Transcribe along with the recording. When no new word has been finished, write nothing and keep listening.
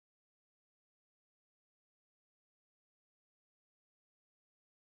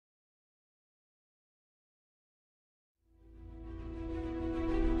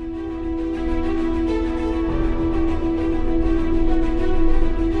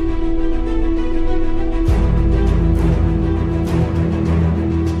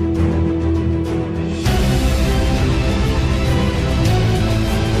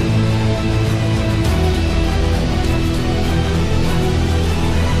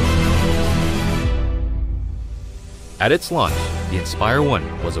At its launch, the Inspire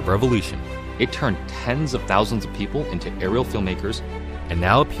 1 was a revolution. It turned tens of thousands of people into aerial filmmakers and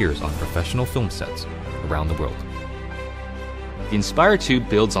now appears on professional film sets around the world. The Inspire 2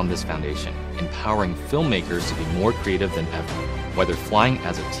 builds on this foundation, empowering filmmakers to be more creative than ever, whether flying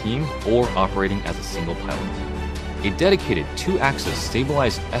as a team or operating as a single pilot. A dedicated 2-axis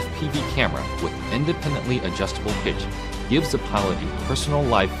stabilized FPV camera with independently adjustable pitch gives the pilot a personal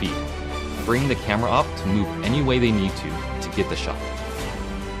live feed, freeing the camera op to move any way they need to get the shot.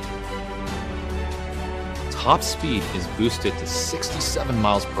 Top speed is boosted to 67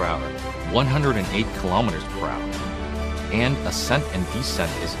 miles per hour, 108 kilometers per hour, and ascent and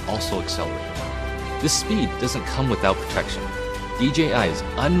descent is also accelerated. This speed doesn't come without protection. DJI's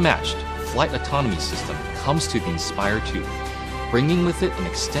unmatched flight autonomy system comes to the Inspire 2, bringing with it an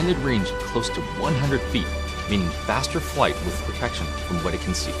extended range close to 100 feet, meaning faster flight with protection from what it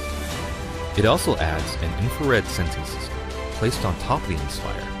can see. It also adds an infrared sensing system placed on top of the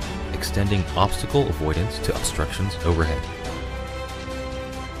Inspire, extending obstacle avoidance to obstructions overhead.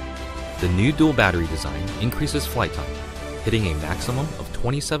 The new dual battery design increases flight time, hitting a maximum of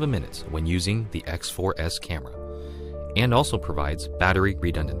 27 minutes when using the X4S camera, and also provides battery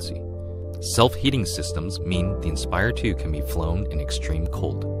redundancy. Self-heating systems mean the Inspire 2 can be flown in extreme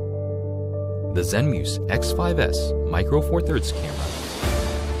cold. The Zenmuse X5S Micro Four Thirds camera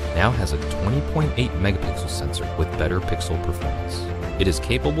now has a 20.8 megapixel sensor with better pixel performance. It is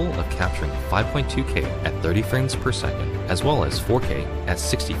capable of capturing 5.2K at 30 frames per second, as well as 4K at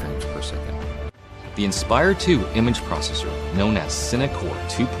 60 frames per second. The Inspire 2 image processor, known as CineCore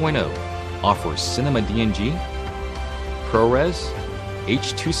 2.0, offers Cinema DNG, ProRes,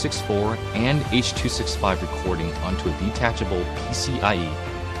 H.264, and H.265 recording onto a detachable PCIe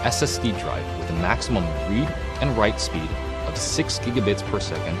SSD drive with a maximum read and write speed of 6 gigabits per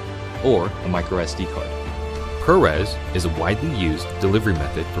second, or a microSD card. ProRes is a widely used delivery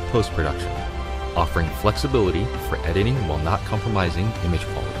method for post-production, offering flexibility for editing while not compromising image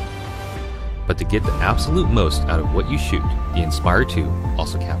quality. But to get the absolute most out of what you shoot, the Inspire 2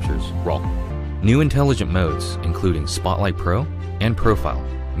 also captures RAW. New intelligent modes, including Spotlight Pro and Profile,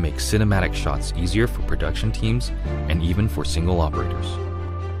 make cinematic shots easier for production teams and even for single operators.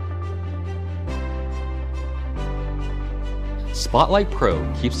 Spotlight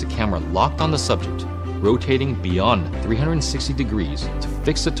Pro keeps the camera locked on the subject, rotating beyond 360 degrees to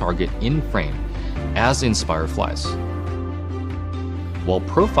fix the target in frame as the Inspire flies. While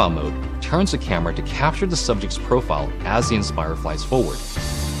Profile mode turns the camera to capture the subject's profile as the Inspire flies forward.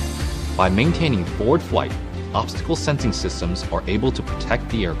 By maintaining forward flight, obstacle sensing systems are able to protect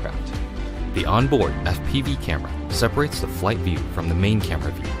the aircraft. The onboard FPV camera separates the flight view from the main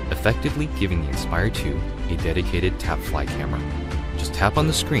camera view, effectively giving the Inspire 2 a dedicated tap fly camera. Just tap on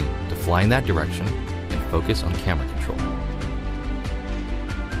the screen to fly in that direction and focus on camera control.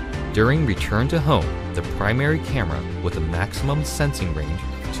 During return to home, the primary camera with a maximum sensing range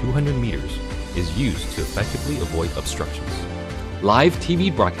of 200 meters is used to effectively avoid obstructions. Live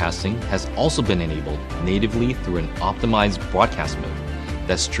TV broadcasting has also been enabled natively through an optimized broadcast mode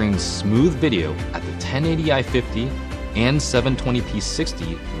that streams smooth video at the 1080i50 and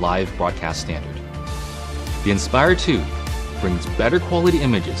 720p60 live broadcast standard. The Inspire 2 brings better quality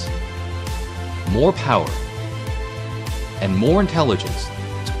images, more power, and more intelligence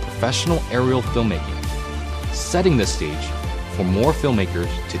to professional aerial filmmaking, setting the stage for more filmmakers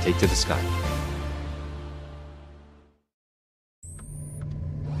to take to the sky.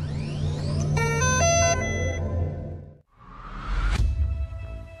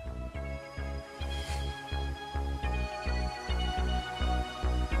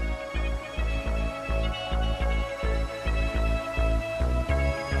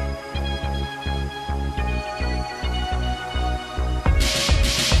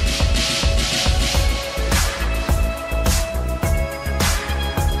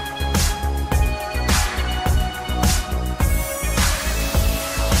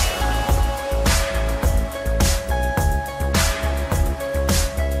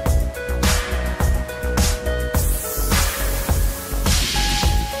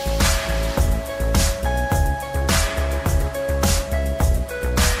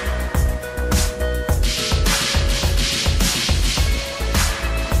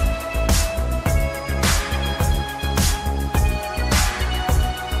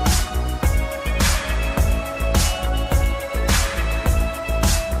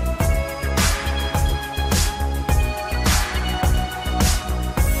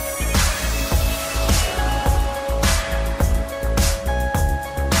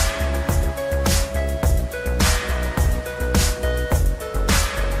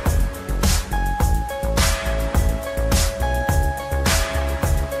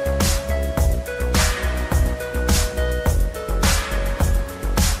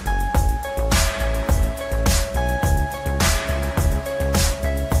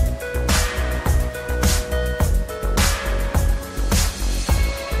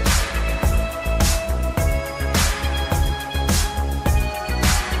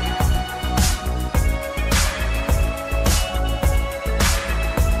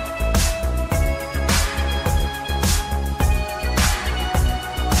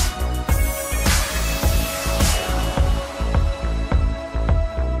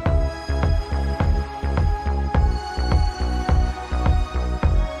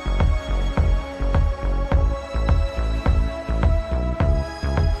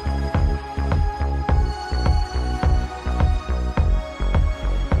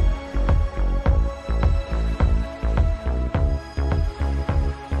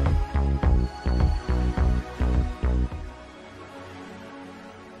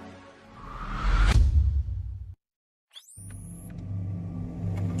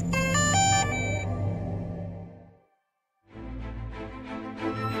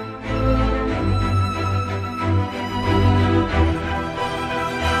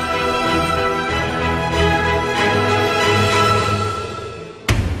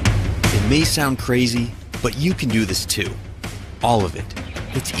 may sound crazy, but you can do this too. All of it.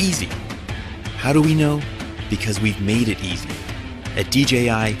 It's easy. How do we know? Because we've made it easy. At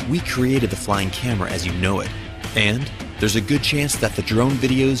DJI, we created the flying camera as you know it. And there's a good chance that the drone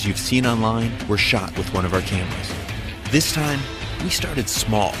videos you've seen online were shot with one of our cameras. This time, we started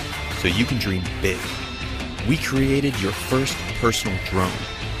small, so you can dream big. We created your first personal drone,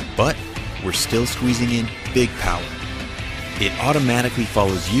 but we're still squeezing in big power. It automatically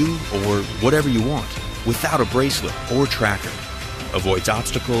follows you or whatever you want, without a bracelet or tracker, avoids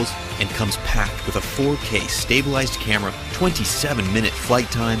obstacles, and comes packed with a 4K stabilized camera, 27-minute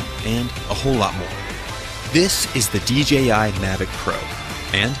flight time, and a whole lot more. This is the DJI Mavic Pro,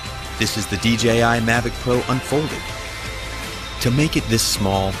 and this is the DJI Mavic Pro Unfolded. To make it this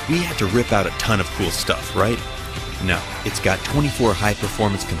small, we had to rip out a ton of cool stuff, right? No, it's got 24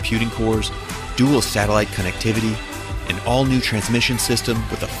 high-performance computing cores, dual satellite connectivity, an all-new transmission system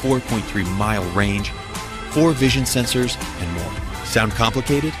with a 4.3-mile range, 4 vision sensors, and more. Sound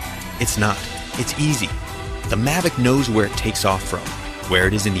complicated? It's not. It's easy. The Mavic knows where it takes off from, where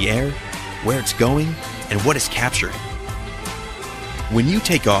it is in the air, where it's going, and what it's capturing. When you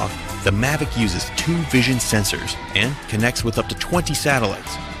take off, the Mavic uses 2 vision sensors and connects with up to 20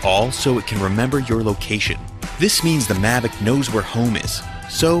 satellites, all so it can remember your location. This means the Mavic knows where home is,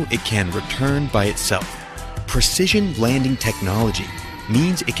 so it can return by itself. Precision landing technology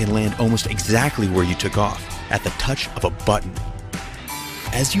means it can land almost exactly where you took off, at the touch of a button.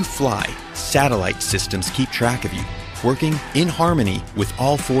 As you fly, satellite systems keep track of you, working in harmony with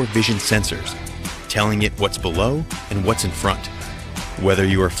all 4 vision sensors, telling it what's below and what's in front. Whether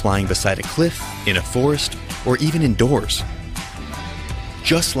you are flying beside a cliff, in a forest, or even indoors.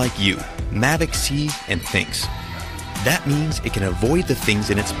 Just like you, Mavic sees and thinks. That means it can avoid the things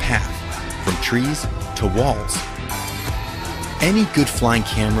in its path, from trees to walls. Any good flying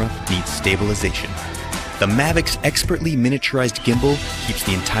camera needs stabilization. The Mavic's expertly miniaturized gimbal keeps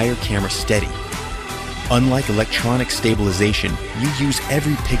the entire camera steady. Unlike electronic stabilization, you use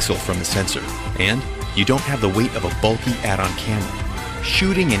every pixel from the sensor, and you don't have the weight of a bulky add-on camera.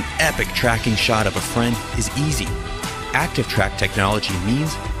 Shooting an epic tracking shot of a friend is easy. Active track technology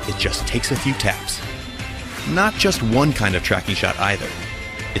means it just takes a few taps. Not just one kind of tracking shot either.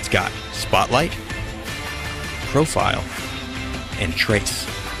 It's got spotlight, profile, and trace.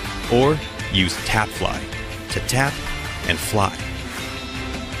 Or use tap fly to tap and fly.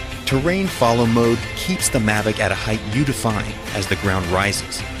 Terrain follow mode keeps the Mavic at a height you define as the ground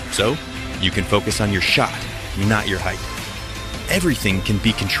rises, so you can focus on your shot, not your height. Everything can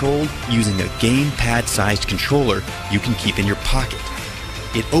be controlled using a gamepad-sized controller you can keep in your pocket.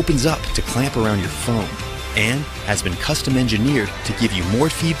 It opens up to clamp around your phone and has been custom engineered to give you more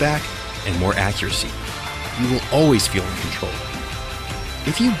feedback and more accuracy. You will always feel in control.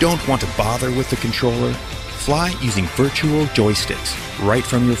 If you don't want to bother with the controller, fly using virtual joysticks right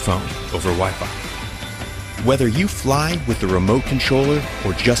from your phone over Wi-Fi. Whether you fly with the remote controller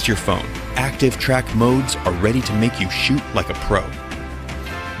or just your phone, active track modes are ready to make you shoot like a pro.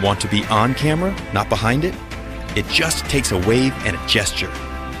 Want to be on camera, not behind it? It just takes a wave and a gesture.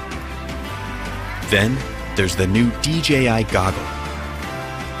 Then there's the new DJI goggle.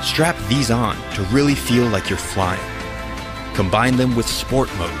 Strap these on to really feel like you're flying. Combine them with sport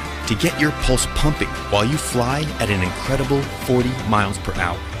mode to get your pulse pumping while you fly at an incredible 40 miles per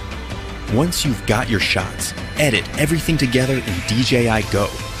hour. Once you've got your shots, edit everything together in DJI Go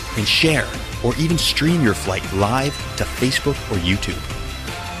and share or even stream your flight live to Facebook or YouTube.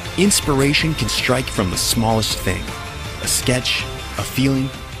 Inspiration can strike from the smallest thing: a sketch, a feeling,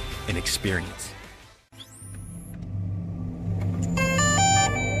 an experience.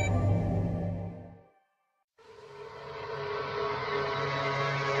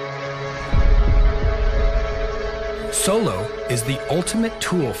 Solo is the ultimate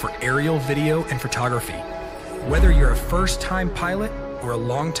tool for aerial video and photography. Whether you're a first-time pilot or a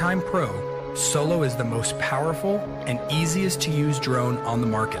long-time pro, Solo is the most powerful and easiest to use drone on the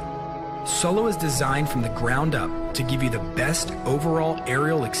market. Solo is designed from the ground up to give you the best overall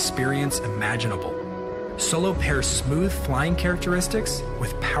aerial experience imaginable. Solo pairs smooth flying characteristics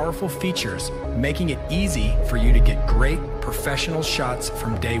with powerful features, making it easy for you to get great professional shots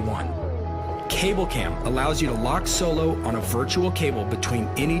from day one. Cable Cam allows you to lock Solo on a virtual cable between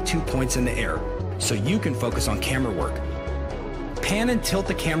any 2 points in the air, so you can focus on camera work. Pan and tilt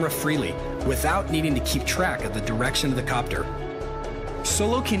the camera freely without needing to keep track of the direction of the copter.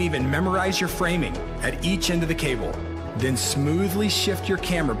 Solo can even memorize your framing at each end of the cable, then smoothly shift your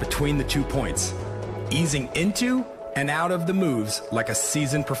camera between the 2 points, easing into and out of the moves like a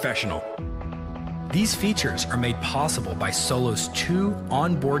seasoned professional. These features are made possible by Solo's 2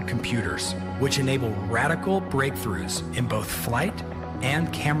 onboard computers, which enable radical breakthroughs in both flight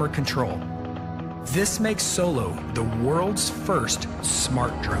and camera control. This makes Solo the world's first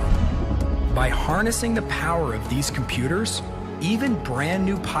smart drone. By harnessing the power of these computers, even brand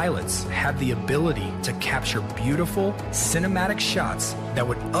new pilots have the ability to capture beautiful cinematic shots that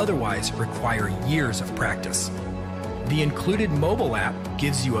would otherwise require years of practice. The included mobile app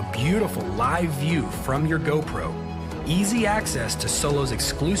gives you a beautiful live view from your GoPro, easy access to Solo's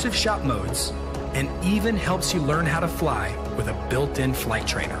exclusive shot modes, and even helps you learn how to fly with a built-in flight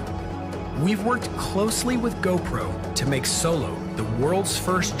trainer. We've worked closely with GoPro to make Solo the world's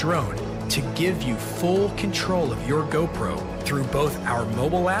first drone to give you full control of your GoPro through both our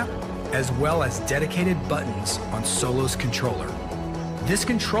mobile app as well as dedicated buttons on Solo's controller. This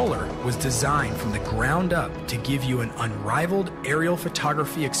controller was designed from the ground up to give you an unrivaled aerial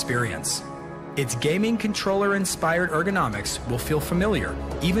photography experience. Its gaming controller-inspired ergonomics will feel familiar,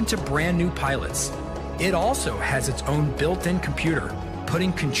 even to brand new pilots. It also has its own built-in computer,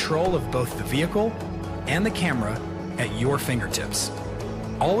 putting control of both the vehicle and the camera at your fingertips.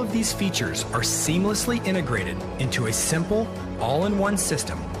 All of these features are seamlessly integrated into a simple, all-in-one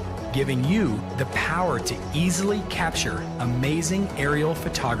system, giving you the power to easily capture amazing aerial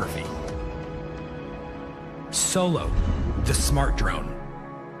photography. Solo, the smart drone.